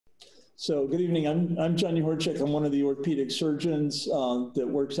So good evening. I'm John Uhorchak. I'm one of the orthopedic surgeons that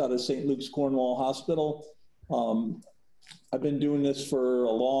works out of St. Luke's Cornwall Hospital. I've been doing this for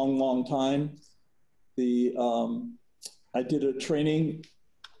a long, long time. I did a training.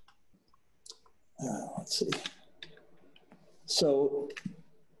 Let's see. So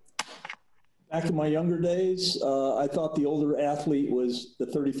back in my younger days, I thought the older athlete was the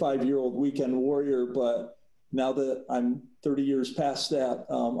 35-year-old weekend warrior, but now that I'm 30 years past that,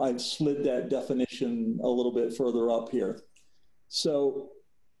 I've slid that definition a little bit further up here. So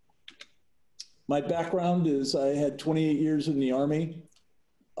my background is I had 28 years in the Army.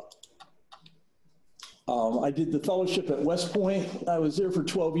 I did the fellowship at West Point. I was there for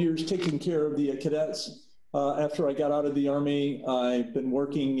 12 years taking care of the cadets. After I got out of the Army, I've been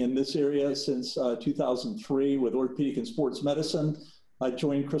working in this area since 2003 with orthopedic and sports medicine. I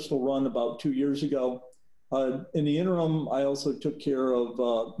joined Crystal Run about 2 years ago. In the interim, I also took care of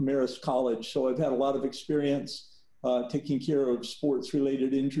Marist College, so I've had a lot of experience taking care of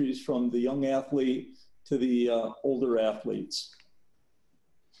sports-related injuries from the young athlete to the older athletes.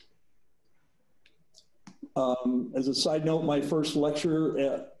 As a side note, my first lecture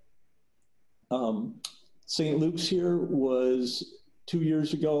at St. Luke's here was 2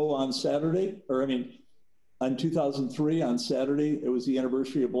 years ago on Saturday, on 2003 on Saturday. It was the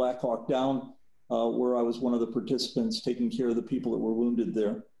anniversary of Black Hawk Down, where I was one of the participants taking care of the people that were wounded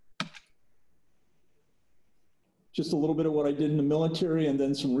there. Just a little bit of what I did in the military and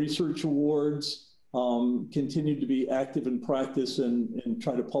then some research awards. Continued to be active in practice and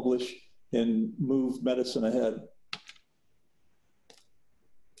try to publish and move medicine ahead.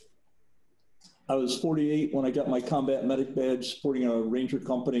 I was 48 when I got my combat medic badge supporting a Ranger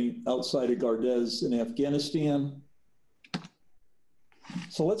company outside of Gardez in Afghanistan.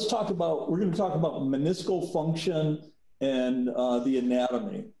 So we're going to talk about meniscal function and the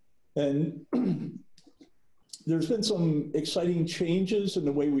anatomy. And there's been some exciting changes in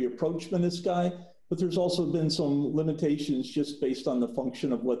the way we approach menisci, but there's also been some limitations just based on the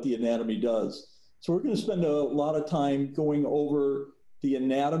function of what the anatomy does. So we're going to spend a lot of time going over the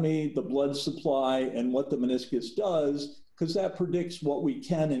anatomy, the blood supply, and what the meniscus does, because that predicts what we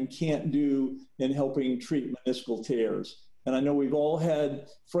can and can't do in helping treat meniscal tears. And I know we've all had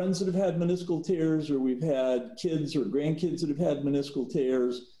friends that have had meniscal tears, or we've had kids or grandkids that have had meniscal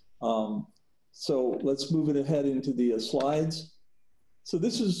tears. So let's move it ahead into the slides. So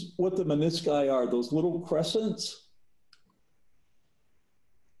this is what the menisci are, those little crescents.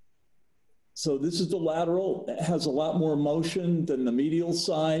 So this is the lateral. It has a lot more motion than the medial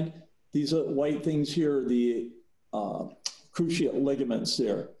side. These white things here are the cruciate ligaments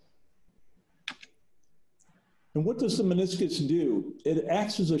there. And what does the meniscus do? It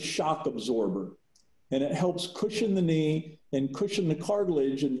acts as a shock absorber, and it helps cushion the knee and cushion the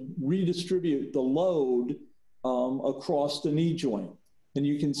cartilage and redistribute the load across the knee joint. And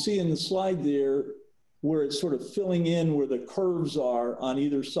you can see in the slide there where it's sort of filling in where the curves are on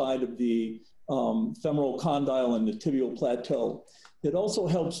either side of the femoral condyle and the tibial plateau. It also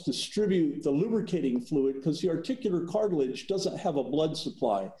helps distribute the lubricating fluid because the articular cartilage doesn't have a blood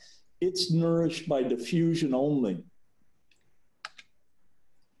supply. It's nourished by diffusion only.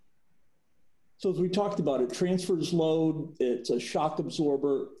 So as we talked about, it transfers load, it's a shock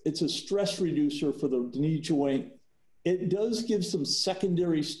absorber, it's a stress reducer for the knee joint. It does give some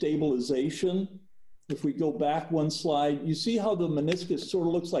secondary stabilization. If we go back one slide, you see how the meniscus sort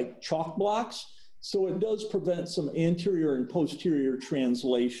of looks like chalk blocks? So it does prevent some anterior and posterior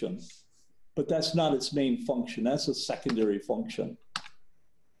translation, but that's not its main function. That's a secondary function.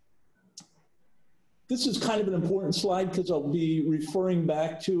 This is kind of an important slide because I'll be referring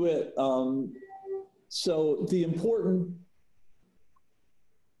back to it. So the important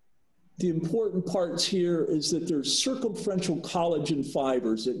parts here is that there's circumferential collagen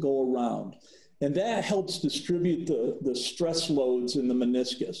fibers that go around, and that helps distribute the stress loads in the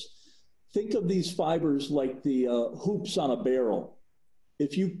meniscus. Think of these fibers like the hoops on a barrel.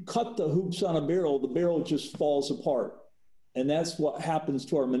 If you cut the hoops on a barrel, the barrel just falls apart. And that's what happens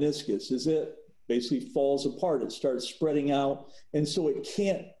to our meniscus, is it basically falls apart. It starts spreading out, and so it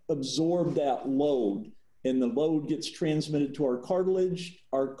can't absorb that load, and the load gets transmitted to our cartilage.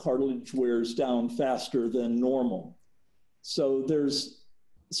 Our cartilage wears down faster than normal. So there's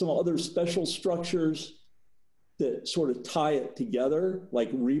some other special structures that sort of tie it together,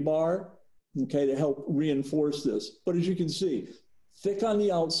 like rebar, okay, to help reinforce this. But as you can see, thick on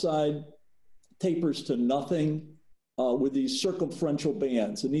the outside, tapers to nothing, with these circumferential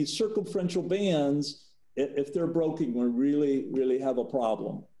bands. And these circumferential bands, if they're broken, we really, really have a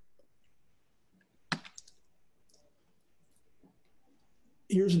problem.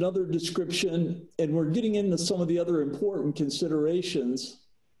 Here's another description, and we're getting into some of the other important considerations.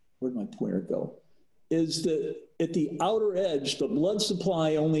 Where'd my pointer go? Is that at the outer edge, the blood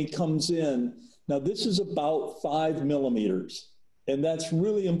supply only comes in. Now, this is about 5 millimeters, and that's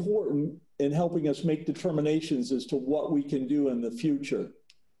really important in helping us make determinations as to what we can do in the future.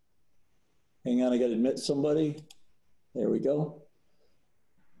 Hang on, I got to admit somebody. There we go.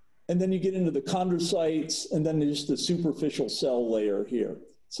 And then you get into the chondrocytes, and then there's the superficial cell layer here.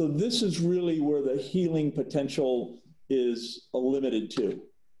 So this is really where the healing potential is limited to.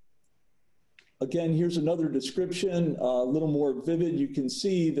 Again, here's another description, a little more vivid. You can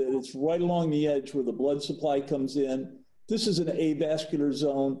see that it's right along the edge where the blood supply comes in. This is an avascular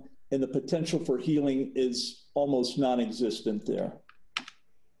zone, and the potential for healing is almost non-existent there.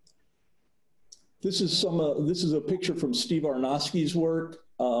 This is a picture from Steve Arnosky's work.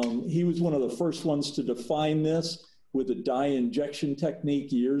 He was one of the first ones to define this with a dye injection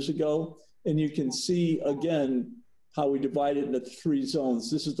technique years ago. And you can see, again, how we divide it into 3 zones.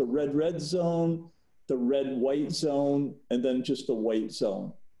 This is the red-red zone, the red-white zone, and then just the white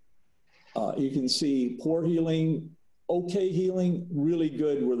zone. You can see poor healing, okay healing, really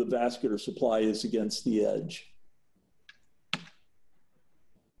good where the vascular supply is against the edge.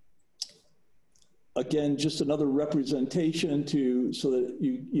 Again, just another representation so that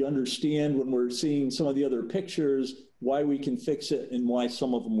you understand when we're seeing some of the other pictures, why we can fix it and why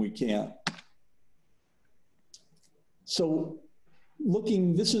some of them we can't. So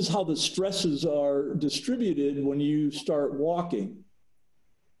this is how the stresses are distributed when you start walking.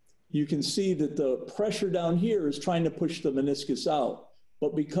 You can see that the pressure down here is trying to push the meniscus out.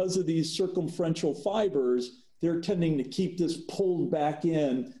 But because of these circumferential fibers, they're tending to keep this pulled back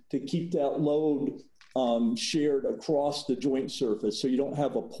in to keep that load shared across the joint surface so you don't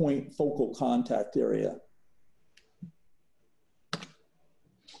have a point focal contact area.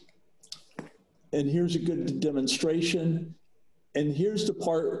 And here's a good demonstration. And here's the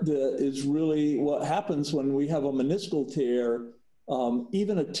part that is really what happens when we have a meniscal tear.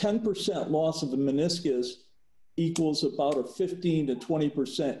 Even a 10% loss of a meniscus equals about a 15 to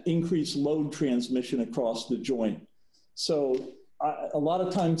 20% increased load transmission across the joint. So a lot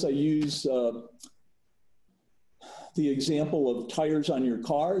of times I use the example of tires on your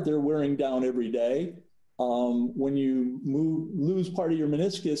car. They're wearing down every day. When you lose part of your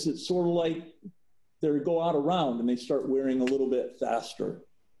meniscus, it's sort of like they go out around and they start wearing a little bit faster.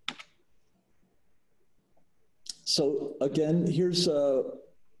 So again, here's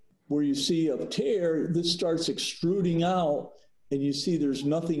where you see a tear. This starts extruding out, and you see there's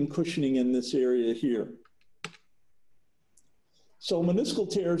nothing cushioning in this area here. So meniscal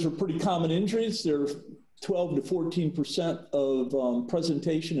tears are pretty common injuries. They're 12 to 14% of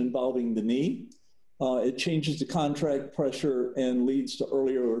presentation involving the knee. It changes the contract pressure and leads to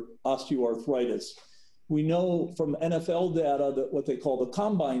earlier osteoarthritis. We know from NFL data that what they call the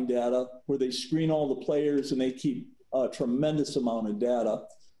combine data, where they screen all the players and they keep a tremendous amount of data.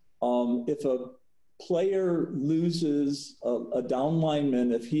 If a player loses a down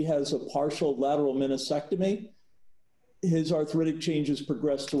lineman, if he has a partial lateral meniscectomy, his arthritic changes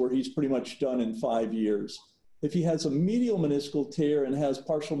progress to where he's pretty much done in 5 years. If he has a medial meniscal tear and has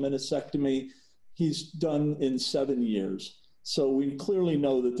partial meniscectomy, he's done in 7 years. So we clearly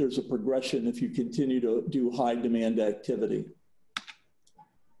know that there's a progression if you continue to do high demand activity.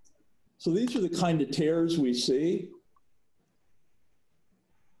 So these are the kind of tears we see.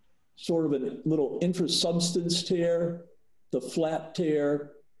 Sort of a little intrasubstance tear, the flap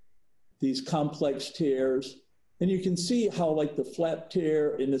tear, these complex tears. And you can see how like the flap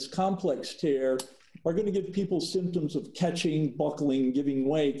tear and this complex tear are going to give people symptoms of catching, buckling, giving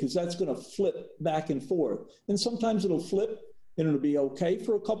way, because that's going to flip back and forth. And sometimes it'll flip and it'll be okay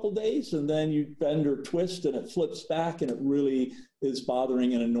for a couple days, and then you bend or twist and it flips back and it really is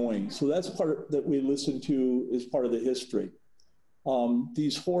bothering and annoying. So that's part that we listen to as part of the history.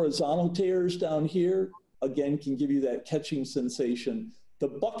 These horizontal tears down here, again, can give you that catching sensation. The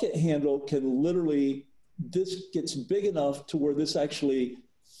bucket handle can literally, this gets big enough to where this actually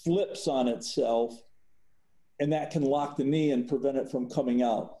flips on itself, and that can lock the knee and prevent it from coming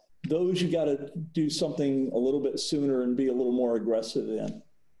out. Those you got to do something a little bit sooner and be a little more aggressive in.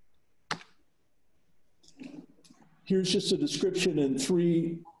 Here's just a description in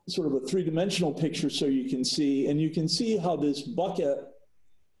sort of a three-dimensional picture so you can see, and you can see how this bucket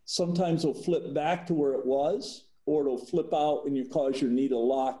sometimes will flip back to where it was, or it'll flip out and you cause your knee to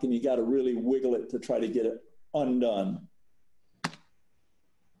lock, and you got to really wiggle it to try to get it undone.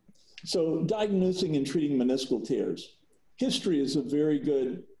 So diagnosing and treating meniscal tears. History is a very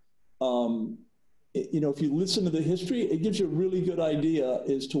good if you listen to the history, it gives you a really good idea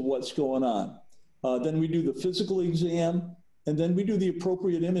as to what's going on. Then we do the physical exam, and then we do the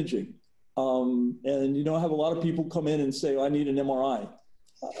appropriate imaging. And I have a lot of people come in and say, oh, I need an MRI.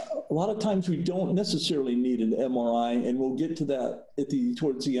 A lot of times we don't necessarily need an MRI, and we'll get to that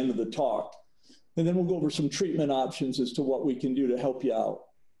towards the end of the talk. And then we'll go over some treatment options as to what we can do to help you out.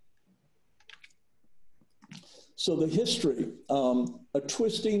 So the history, a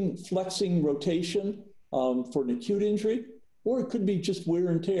twisting, flexing, rotation for an acute injury, or it could be just wear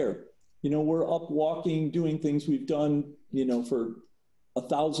and tear. We're up walking, doing things we've done, for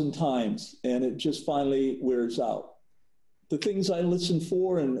 1,000 times, and it just finally wears out. The things I listen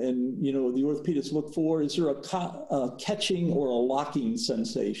for and the orthopedists look for, is there a catching or a locking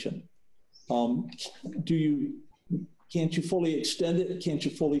sensation? Can't you fully extend it? Can't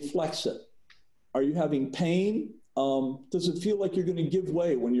you fully flex it? Are you having pain? Does it feel like you're going to give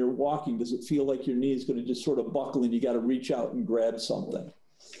way when you're walking? Does it feel like your knee is going to just sort of buckle and you got to reach out and grab something?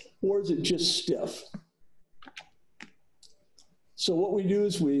 Or is it just stiff? So what we do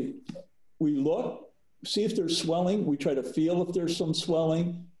is we look, see if there's swelling. We try to feel if there's some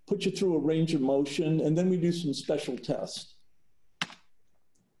swelling, put you through a range of motion, and then we do some special tests.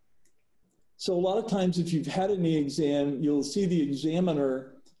 So a lot of times if you've had a knee exam, you'll see the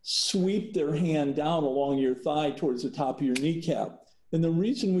examiner sweep their hand down along your thigh towards the top of your kneecap. And the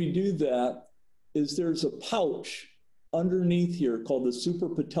reason we do that is there's a pouch underneath here called the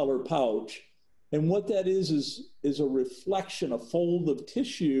suprapatellar pouch. And what that is a reflection, a fold of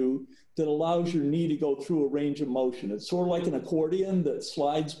tissue that allows your knee to go through a range of motion. It's sort of like an accordion that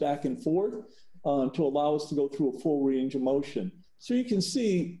slides back and forth to allow us to go through a full range of motion. So you can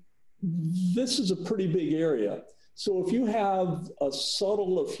see this is a pretty big area. So if you have a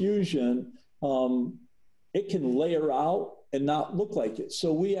subtle effusion, it can layer out and not look like it.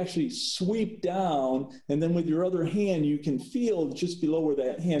 So we actually sweep down, and then with your other hand, you can feel just below where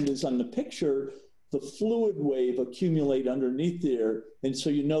that hand is on the picture, the fluid wave accumulate underneath there. And so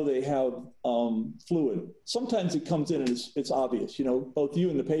they have fluid. Sometimes it comes in and it's obvious. Both you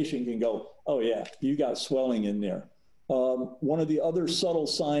and the patient can go, oh yeah, you got swelling in there. One of the other subtle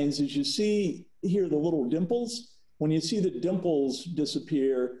signs is you see here the little dimples. When you see the dimples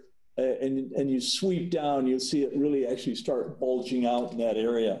disappear and you sweep down, you'll see it really actually start bulging out in that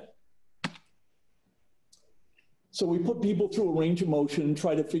area. So we put people through a range of motion,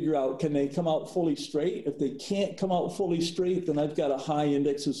 try to figure out, can they come out fully straight? If they can't come out fully straight, then I've got a high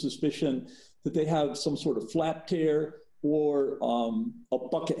index of suspicion that they have some sort of flap tear or a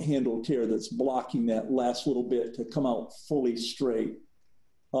bucket handle tear that's blocking that last little bit to come out fully straight.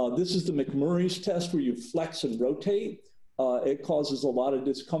 This is the McMurray's test where you flex and rotate. It causes a lot of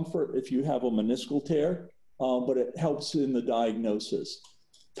discomfort if you have a meniscal tear, but it helps in the diagnosis.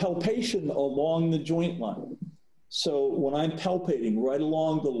 Palpation along the joint line. So when I'm palpating right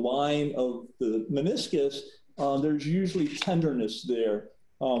along the line of the meniscus, there's usually tenderness there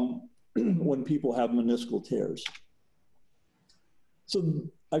when people have meniscal tears. So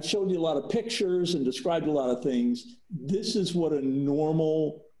I've showed you a lot of pictures and described a lot of things. This is what a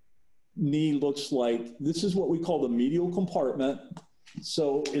normal knee looks like. This is what we call the medial compartment.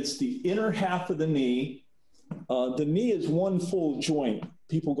 So it's the inner half of the knee. The knee is one full joint.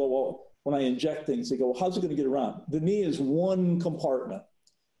 People go, well, when I inject things, they go, well, how's it going to get around? The knee is one compartment.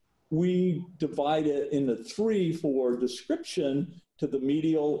 We divide it into three for description to the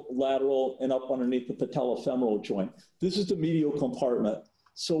medial, lateral, and up underneath the patellofemoral joint. This is the medial compartment.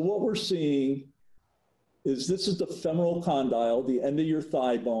 So what we're seeing is this is the femoral condyle, the end of your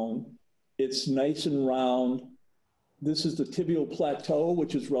thigh bone. It's nice and round. This is the tibial plateau,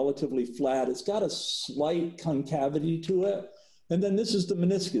 which is relatively flat. It's got a slight concavity to it. And then this is the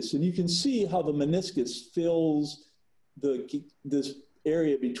meniscus. And you can see how the meniscus fills this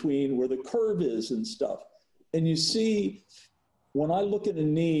area between where the curve is and stuff. And you see, when I look at a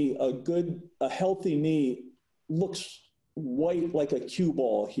knee, a healthy knee looks white like a cue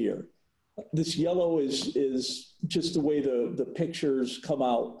ball here. This yellow is just the way the pictures come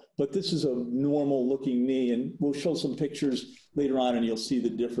out, but this is a normal looking knee, and we'll show some pictures later on and you'll see the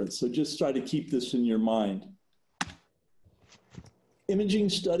difference. So just try to keep this in your mind. Imaging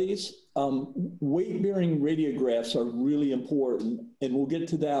studies, weight-bearing radiographs are really important, and we'll get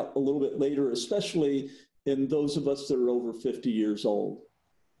to that a little bit later, especially in those of us that are over 50 years old.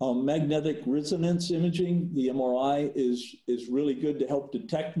 Magnetic resonance imaging, the MRI, is really good to help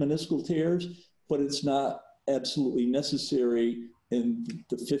detect meniscal tears, but it's not absolutely necessary in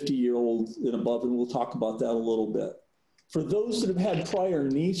the 50-year-old and above, and we'll talk about that a little bit. For those that have had prior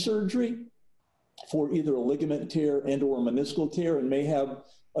knee surgery for either a ligament tear and or a meniscal tear and may have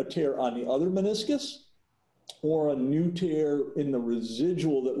a tear on the other meniscus or a new tear in the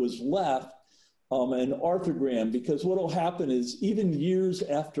residual that was left, an arthrogram, because what will happen is even years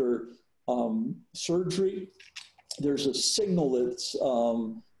after surgery, there's a signal that's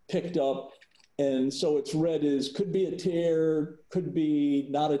picked up. And so it's read as could be a tear, could be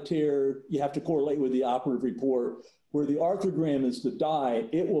not a tear. You have to correlate with the operative report. Where the arthrogram is the dye,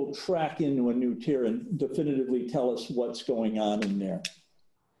 it will track into a new tear and definitively tell us what's going on in there.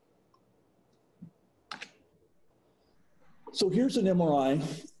 So here's an MRI,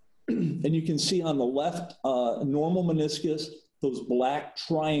 and you can see on the left, normal meniscus, those black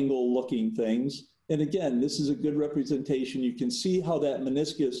triangle looking things. And again, this is a good representation. You can see how that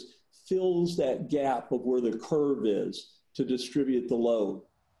meniscus fills that gap of where the curve is to distribute the load.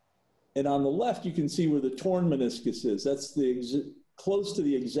 And on the left, you can see where the torn meniscus is. That's close to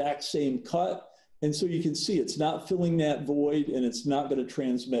the exact same cut. And so you can see it's not filling that void and it's not going to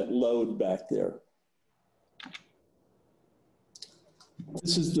transmit load back there.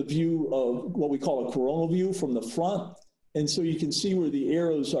 This is the view of what we call a coronal view from the front. And so you can see where the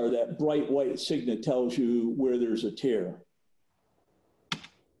arrows are, that bright white signet tells you where there's a tear.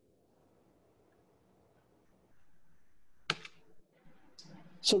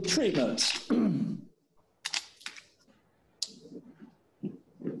 So treatments.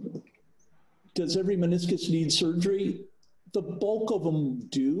 Does every meniscus need surgery? The bulk of them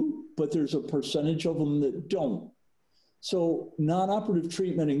do, but there's a percentage of them that don't. So non-operative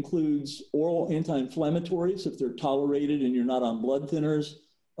treatment includes oral anti-inflammatories if they're tolerated and you're not on blood thinners,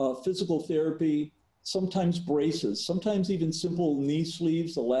 physical therapy, sometimes braces, sometimes even simple knee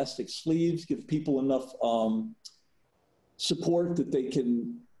sleeves, elastic sleeves, give people enough support that they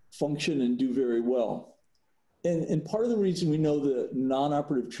can function and do very well. And part of the reason we know that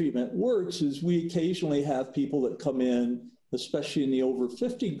non-operative treatment works is we occasionally have people that come in, especially in the over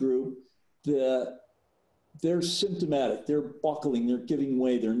 50 group, that they're symptomatic, they're buckling, they're giving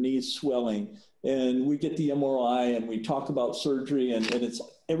way, their knees swelling. And we get the MRI and we talk about surgery and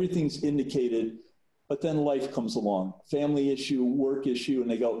everything's indicated, but then life comes along, family issue, work issue, and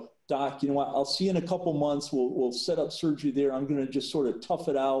they go, Doc, you know what, I'll see you in a couple months, we'll set up surgery there. I'm gonna just sort of tough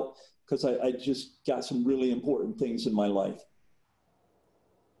it out because I just got some really important things in my life.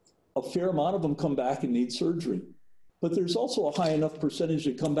 A fair amount of them come back and need surgery. But there's also a high enough percentage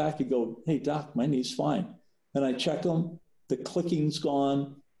that come back and go, hey, Doc, my knee's fine. And I check them, the clicking's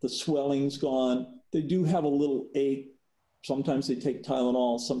gone, the swelling's gone. They do have a little ache. Sometimes they take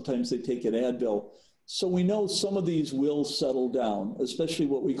Tylenol, sometimes they take an Advil. So we know some of these will settle down, especially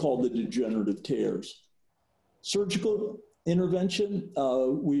what we call the degenerative tears. Surgical intervention,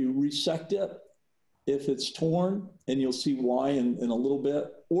 we resect it if it's torn, and you'll see why in a little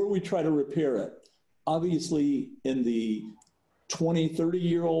bit, or we try to repair it. Obviously, in the 20,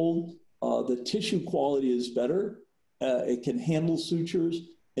 30-year-old, the tissue quality is better. It can handle sutures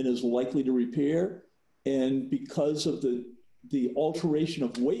and is likely to repair. And because of the alteration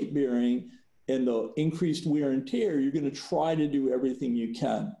of weight bearing and the increased wear and tear, you're going to try to do everything you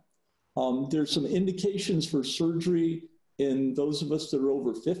can. There's some indications for surgery in those of us that are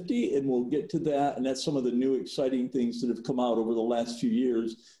over 50, and we'll get to that. And that's some of the new exciting things that have come out over the last few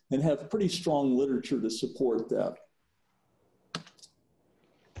years and have pretty strong literature to support that.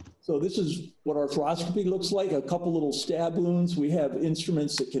 So this is what arthroscopy looks like, a couple little stab wounds. We have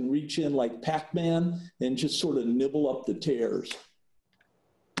instruments that can reach in like Pac-Man and just sort of nibble up the tears.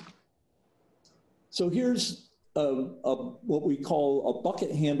 So here's what we call a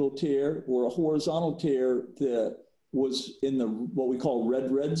bucket handle tear or a horizontal tear that was in the what we call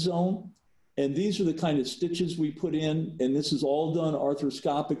red zone. And these are the kind of stitches we put in, and this is all done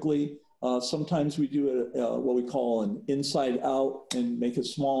arthroscopically. Sometimes we do what we call an inside out and make a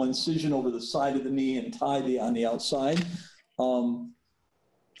small incision over the side of the knee and tie on the outside. The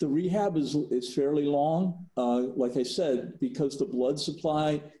rehab is fairly long. Like I said, because the blood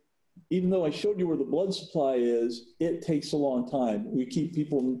supply, even though I showed you where the blood supply is, it takes a long time. We keep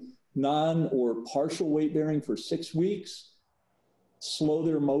people non or partial weight bearing for 6 weeks, slow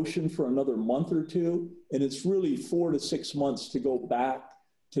their motion for another month or two, and it's really 4 to 6 months to go back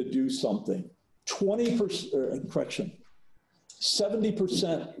to do something.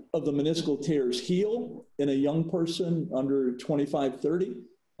 70% of the meniscal tears heal in a young person under 25, 30,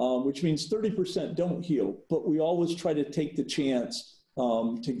 which means 30% don't heal, but we always try to take the chance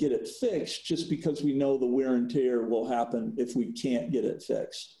to get it fixed just because we know the wear and tear will happen if we can't get it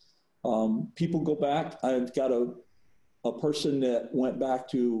fixed. People go back. I've got a person that went back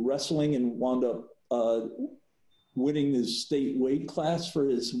to wrestling and wound up winning his state weight class for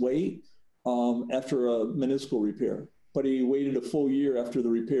his weight after a meniscal repair. but he waited a full year after the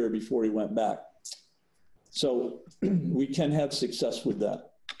repair before he went back. So we can have success with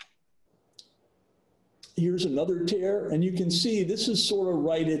that. Here's another tear, and you can see this is sort of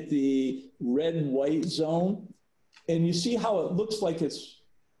right at the red-white zone. And you see how it looks like it's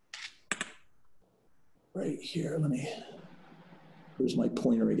right here. Where's my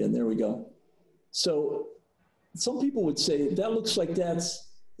pointer again? There we go. So some people would say, that looks like that's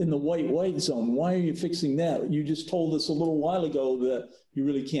in the white zone. Why are you fixing that? You just told us a little while ago that you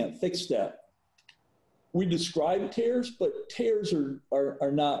really can't fix that. We describe tears, but tears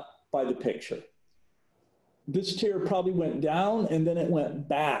are not by the picture. This tear probably went down and then it went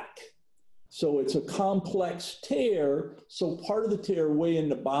back. So it's a complex tear. So part of the tear way in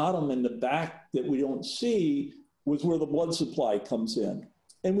the bottom and the back that we don't see was where the blood supply comes in.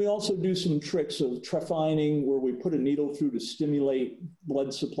 And we also do some tricks of trephining where we put a needle through to stimulate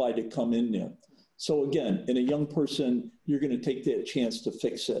blood supply to come in there. So again, in a young person, you're going to take that chance to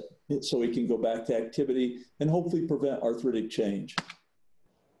fix it so he can go back to activity and hopefully prevent arthritic change.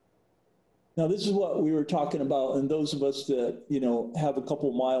 Now, this is what we were talking about, and those of us that, have a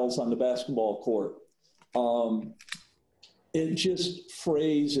couple miles on the basketball court, it just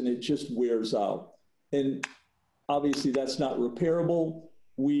frays and it just wears out. And obviously that's not repairable.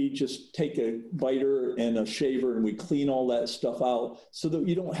 We just take a biter and a shaver and we clean all that stuff out so that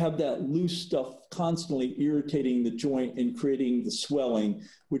you don't have that loose stuff constantly irritating the joint and creating the swelling,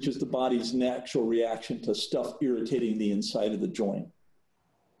 which is the body's natural reaction to stuff irritating the inside of the joint.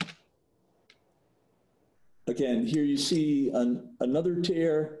 Again, here you see another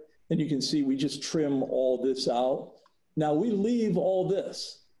tear, and you can see we just trim all this out. Now we leave all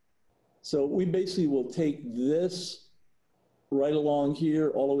this. So we basically will take this right along here,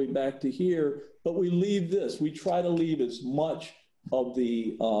 all the way back to here, but we leave this. We try to leave as much of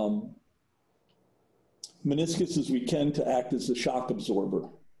the meniscus as we can to act as the shock absorber.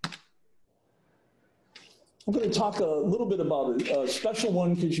 I'm going to talk a little bit about a special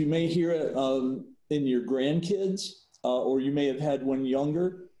one because you may hear it in your grandkids, or you may have had one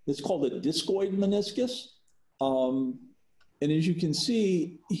younger. It's called a discoid meniscus. And as you can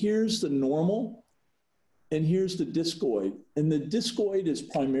see, here's the normal, and here's the discoid. And the discoid is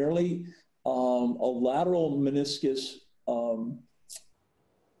primarily a lateral meniscus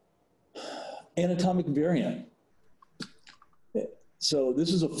anatomic variant. So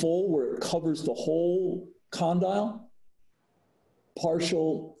this is a full where it covers the whole condyle,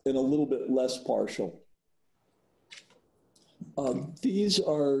 partial, and a little bit less partial. These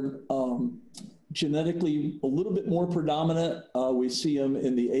are genetically a little bit more predominant. We see them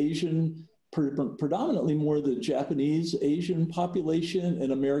in the Asian, predominantly more the Japanese Asian population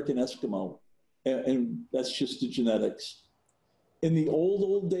and American Eskimo. And that's just the genetics. In the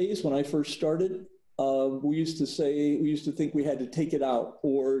old days, when I first started, we used to think we had to take it out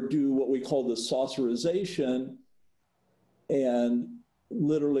or do what we call the saucerization and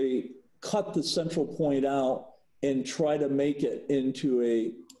literally cut the central point out and try to make it into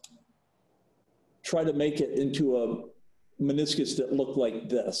a meniscus that looked like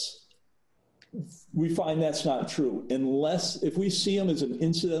this. We find that's not true unless, if we see them as an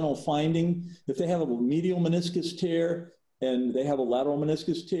incidental finding, if they have a medial meniscus tear and they have a lateral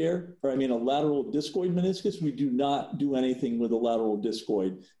meniscus tear, or I mean a lateral discoid meniscus, we do not do anything with a lateral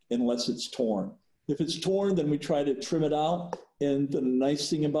discoid unless it's torn. If it's torn, then we try to trim it out. And the nice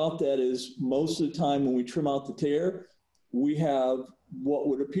thing about that is most of the time when we trim out the tear, we have what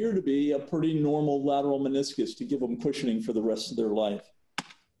would appear to be a pretty normal lateral meniscus to give them cushioning for the rest of their life.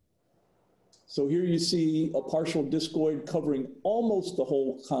 So here you see a partial discoid covering almost the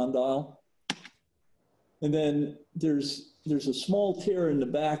whole condyle. And then there's a small tear in the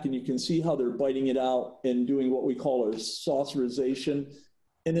back, and you can see how they're biting it out and doing what we call a saucerization.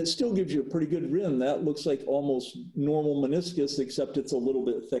 And it still gives you a pretty good rim. That looks like almost normal meniscus, except it's a little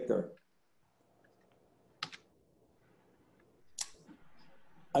bit thicker.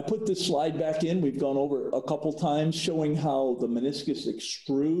 I put this slide back in. We've gone over a couple times showing how the meniscus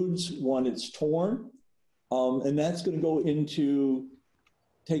extrudes when it's torn. And that's going to go into,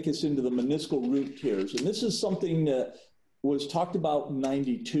 take us into the meniscal root tears. And this is something that was talked about in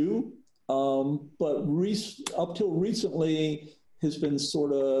 '92, but up till recently has been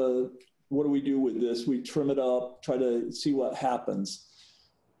sort of, what do we do with this? We trim it up, try to see what happens.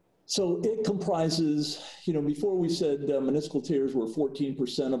 So it comprises, before we said meniscal tears were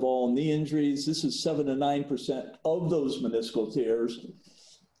 14% of all knee injuries. This is 7 to 9% of those meniscal tears.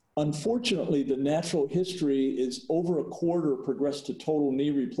 Unfortunately, the natural history is over a quarter progress to total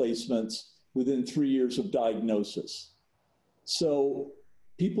knee replacements within 3 years of diagnosis. So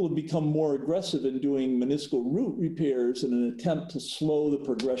people have become more aggressive in doing meniscal root repairs in an attempt to slow the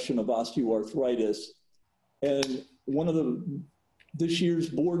progression of osteoarthritis. And one of this year's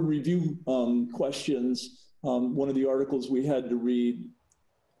board review questions, one of the articles we had to read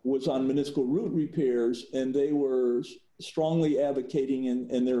was on meniscal root repairs, and they were strongly advocating,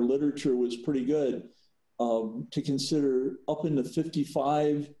 and their literature was pretty good, to consider up into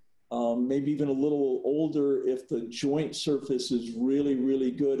 55, maybe even a little older if the joint surface is really,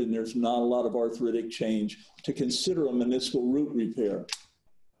 really good and there's not a lot of arthritic change, to consider a meniscal root repair.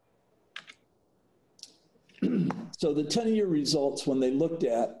 So the 10-year results, when they looked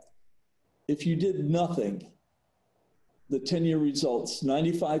at, if you did nothing, the 10-year results,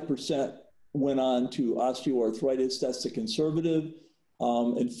 95% went on to osteoarthritis, that's the conservative,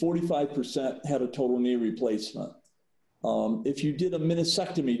 and 45% had a total knee replacement. If you did a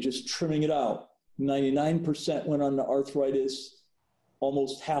meniscectomy, just trimming it out, 99% went on to arthritis,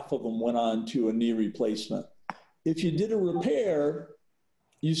 almost half of them went on to a knee replacement. If you did a repair,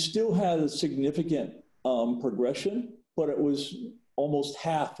 you still had a significant progression, but it was almost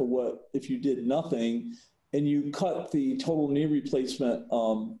half of what if you did nothing, and you cut the total knee replacement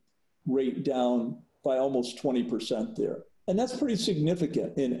rate down by almost 20% there. And that's pretty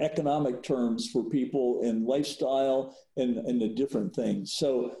significant in economic terms for people in lifestyle and the different things.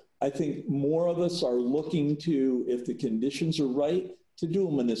 So I think more of us are looking to, if the conditions are right, to do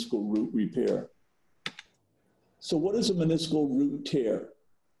a meniscal root repair. So what is a meniscal root tear?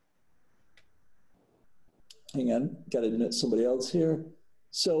 Hang on, got to admit somebody else here.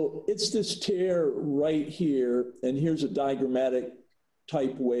 So it's this tear right here, and here's a diagrammatic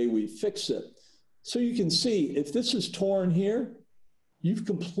type way we fix it. So you can see if this is torn here, you've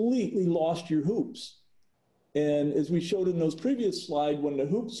completely lost your hoops. And as we showed in those previous slides, when the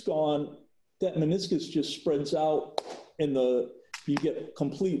hoop's gone, that meniscus just spreads out and you get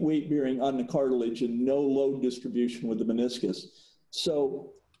complete weight bearing on the cartilage and no load distribution with the meniscus.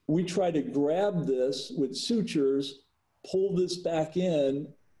 So we try to grab this with sutures, pull this back in,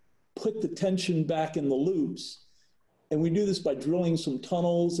 put the tension back in the loops. And we do this by drilling some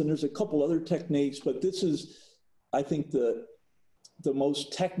tunnels, and there's a couple other techniques, but this is, I think, the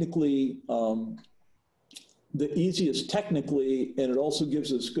most technically, the easiest technically, and it also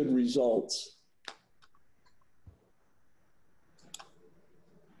gives us good results.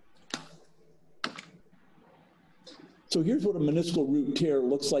 So here's what a meniscal root tear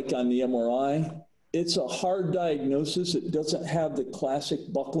looks like on the MRI. It's a hard diagnosis. It doesn't have the classic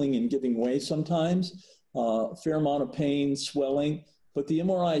buckling and giving way sometimes. Fair amount of pain, swelling, but the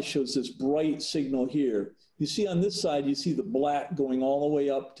MRI shows this bright signal here. You see on this side, you see the black going all the way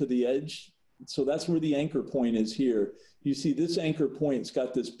up to the edge. So that's where the anchor point is here. You see this anchor point's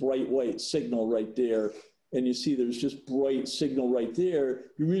got this bright white signal right there. And you see there's just bright signal right there.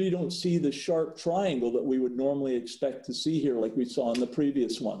 You really don't see the sharp triangle that we would normally expect to see here like we saw in the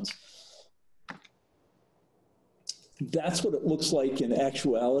previous ones. That's what it looks like in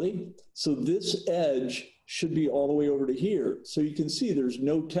actuality. So this edge should be all the way over to here. So you can see there's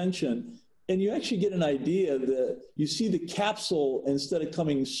no tension. And you actually get an idea that you see the capsule, instead of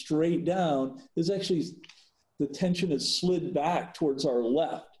coming straight down, is actually, the tension is slid back towards our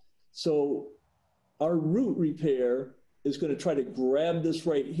left. So our root repair is going to try to grab this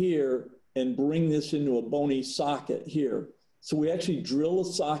right here and bring this into a bony socket here. So we actually drill a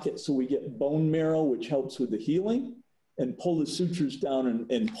socket so we get bone marrow, which helps with the healing, and pull the sutures down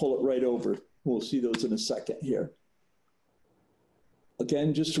and pull it right over. We'll see those in a second here.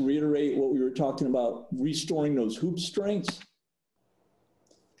 Again, just to reiterate what we were talking about, restoring those hoop strengths.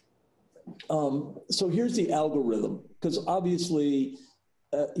 So here's the algorithm, because obviously,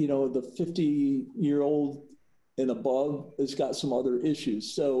 you know, the 50-year-old and above has got some other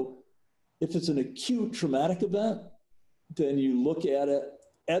issues. So if it's an acute traumatic event, then you look at it.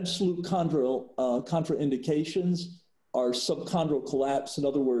 Absolute contraindications are subchondral collapse. In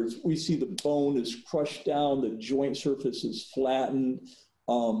other words, we see the bone is crushed down, the joint surface is flattened,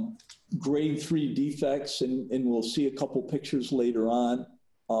 grade 3 defects, and we'll see a couple pictures later on,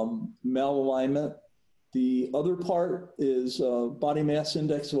 malalignment. The other part is body mass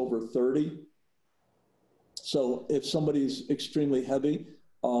index of over 30. So if somebody's extremely heavy,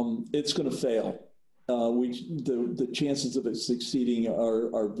 it's going to fail. The chances of it succeeding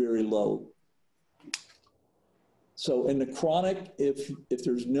are very low. So in the chronic, if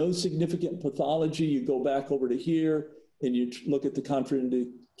there's no significant pathology, you go back over to here and you look at the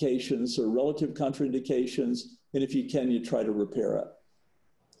contraindications or relative contraindications, and if you can, you try to repair it.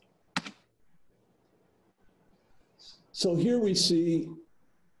 So here we see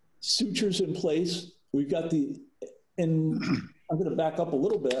sutures in place. We've got and I'm going to back up a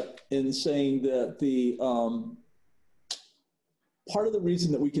little bit in saying that the part of the reason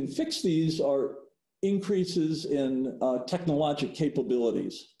that we can fix these are increases in technologic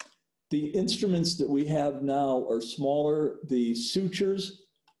capabilities. The instruments that we have now are smaller. The sutures,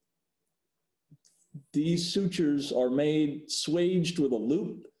 these sutures are made swaged with a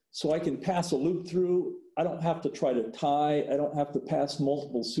loop, so I can pass a loop through. I don't have to try to tie. I don't have to pass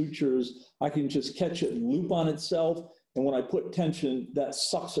multiple sutures. I can just catch it and loop on itself. And when I put tension, that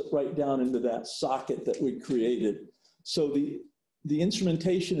sucks it right down into that socket that we created. So the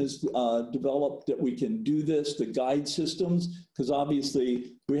instrumentation is developed that we can do this, the guide systems, because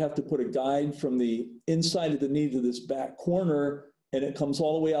obviously we have to put a guide from the inside of the knee to this back corner, and it comes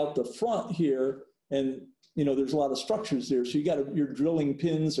all the way out the front here. And you know, there's a lot of structures there. So you're drilling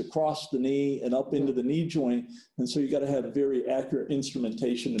pins across the knee and up into the knee joint. And so you got to have very accurate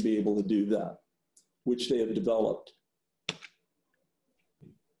instrumentation to be able to do that, which they have developed.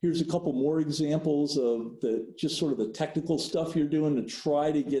 Here's a couple more examples of just sort of the technical stuff you're doing to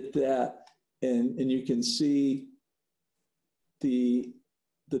try to get that. And you can see the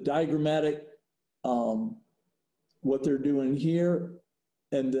diagrammatic, what they're doing here.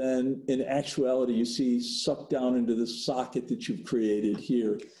 And then in actuality, you see sucked down into this socket that you've created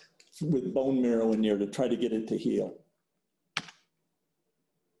here with bone marrow in there to try to get it to heal. A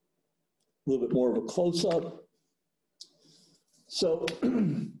little bit more of a close-up. So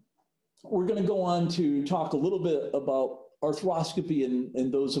we're going to go on to talk a little bit about arthroscopy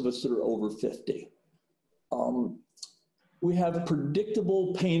in those of us that are over 50. We have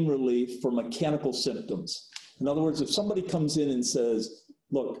predictable pain relief for mechanical symptoms. In other words, if somebody comes in and says,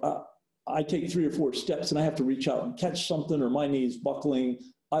 look, I take 3 or 4 steps and I have to reach out and catch something, or my knee's buckling,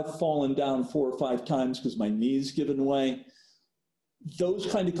 I've fallen down 4 or 5 times because my knee's given way. Those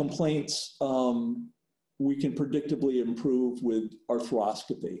kind of complaints we can predictably improve with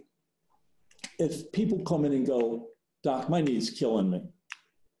arthroscopy. If people come in and go, Doc, my knee's killing me.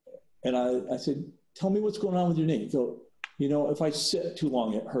 And I said, tell me what's going on with your knee. Go, you know, if I sit too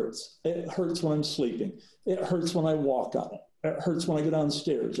long, it hurts. It hurts when I'm sleeping. It hurts when I walk on it. It hurts when I go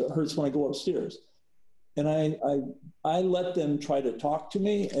downstairs. It hurts when I go upstairs. And I let them try to talk to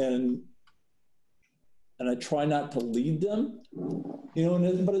me, and I try not to lead them, you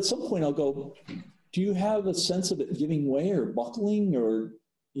know, but at some point I'll go, do you have a sense of it giving way or buckling, or,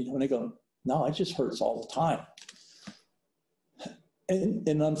 you know, and they go, no, it just hurts all the time. And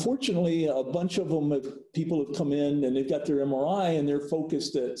unfortunately, a bunch of them, people have come in and they've got their MRI and they're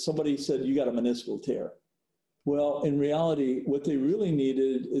focused that somebody said, you got a meniscal tear. Well, in reality, what they really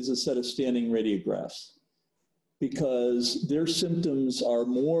needed is a set of standing radiographs, because their symptoms are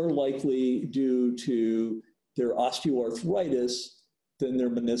more likely due to their osteoarthritis than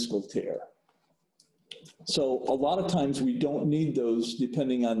their meniscal tear. So a lot of times we don't need those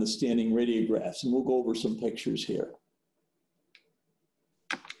depending on the standing radiographs, and we'll go over some pictures here.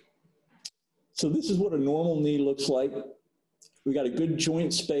 So this is what a normal knee looks like. We got a good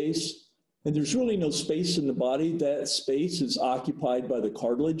joint space, and there's really no space in the body. That space is occupied by the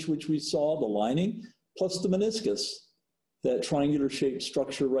cartilage, which we saw, the lining, plus the meniscus, that triangular shaped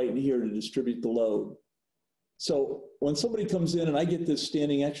structure right in here to distribute the load. So when somebody comes in and I get this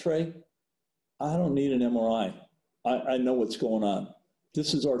standing x-ray, I don't need an MRI. I know what's going on.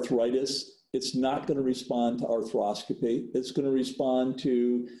 This is arthritis. It's not going to respond to arthroscopy. It's going to respond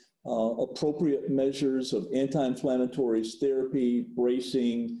to appropriate measures of anti-inflammatories therapy,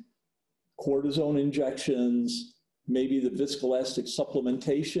 bracing, cortisone injections, maybe the viscoelastic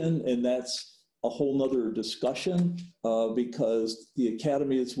supplementation, and that's a whole nother discussion because the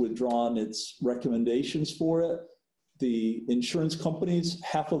Academy has withdrawn its recommendations for it. The insurance companies,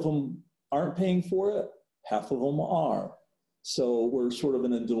 half of them aren't paying for it, half of them are. So we're sort of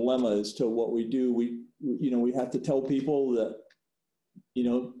in a dilemma as to what we do. We have to tell people that, you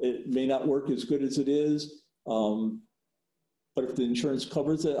know, it may not work as good as it is, but if the insurance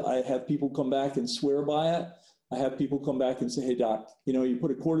covers it, I have people come back and swear by it. I have people come back and say, hey, doc, you know, you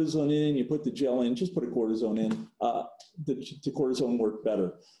put a cortisone in, you put the gel in, just put a cortisone in. The cortisone worked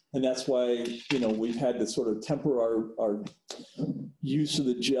better. And that's why, you know, we've had to sort of temper our use of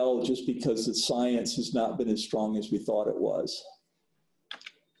the gel just because the science has not been as strong as we thought it was.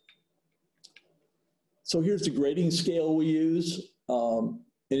 So here's the grading scale we use. And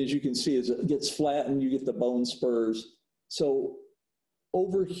as you can see, as it gets flattened, you get the bone spurs. So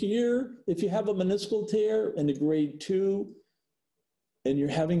over here, if you have a meniscal tear in a grade 2 and you're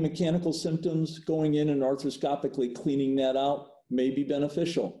having mechanical symptoms, going in and arthroscopically cleaning that out may be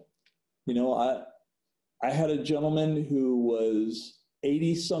beneficial. You know, I had a gentleman who was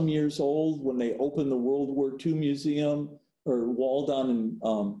 80 some years old when they opened the World War II Museum or Wall down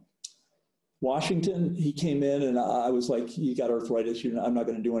in Washington. He came in and I was like, you got arthritis, I'm not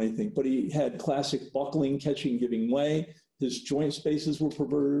going to do anything. But he had classic buckling, catching, giving way. His joint spaces were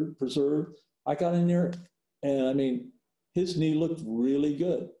preserved. I got in there and I mean, his knee looked really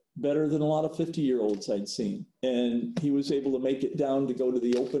good, better than a lot of 50-year-olds I'd seen. And he was able to make it down to go to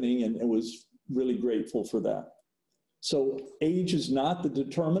the opening, and was really grateful for that. So age is not the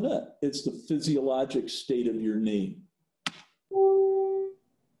determinant, it's the physiologic state of your knee.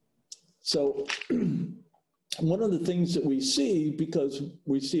 So one of the things that we see, because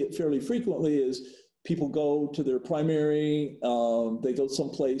we see it fairly frequently, is people go to their primary, they go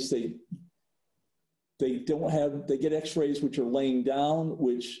someplace, they get x-rays which are laying down,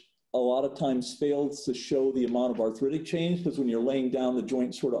 which a lot of times fails to show the amount of arthritic change, because when you're laying down, the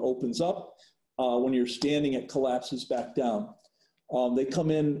joint sort of opens up. When you're standing, it collapses back down. They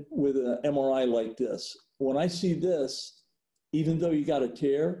come in with an MRI like this. When I see this, even though you got a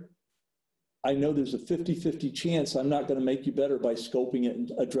tear, I know there's a 50-50 chance I'm not going to make you better by scoping it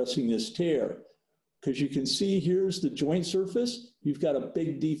and addressing this tear. Because you can see here's the joint surface. You've got a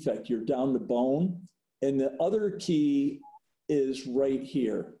big defect. You're down to bone. And the other key is right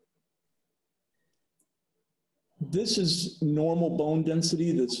here. This is normal bone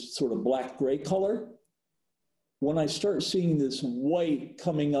density, this sort of black-gray color. When I start seeing this white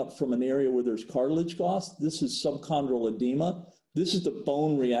coming up from an area where there's cartilage loss, this is subchondral edema. This is the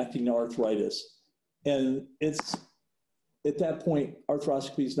bone reacting to arthritis. And it's, at that point,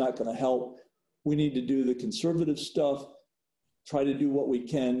 arthroscopy is not going to help. We need to do the conservative stuff, try to do what we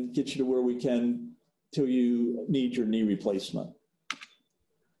can, get you to where we can till you need your knee replacement.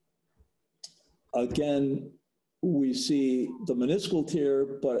 Again, we see the meniscal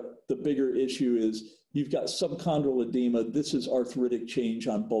tear, but the bigger issue is you've got subchondral edema. This is arthritic change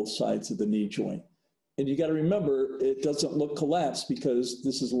on both sides of the knee joint. And you got to remember, it doesn't look collapsed because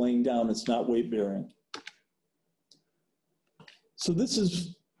this is laying down, it's not weight bearing. So this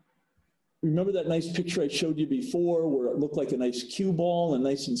is, remember that nice picture I showed you before where it looked like a nice cue ball and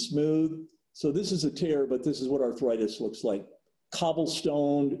nice and smooth? So this is a tear, but this is what arthritis looks like.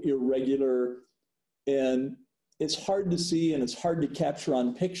 Cobblestoned, irregular, and it's hard to see and it's hard to capture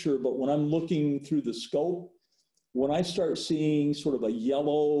on picture, but when I'm looking through the scope, when I start seeing sort of a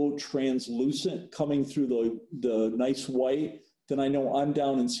yellow translucent coming through the nice white, then I know I'm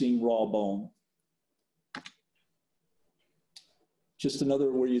down and seeing raw bone. Just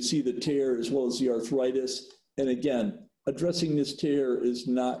another where you see the tear as well as the arthritis. And again, addressing this tear is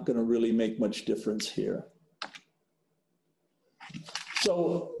not going to really make much difference here.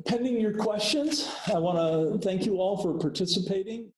 So pending your questions, I want to thank you all for participating.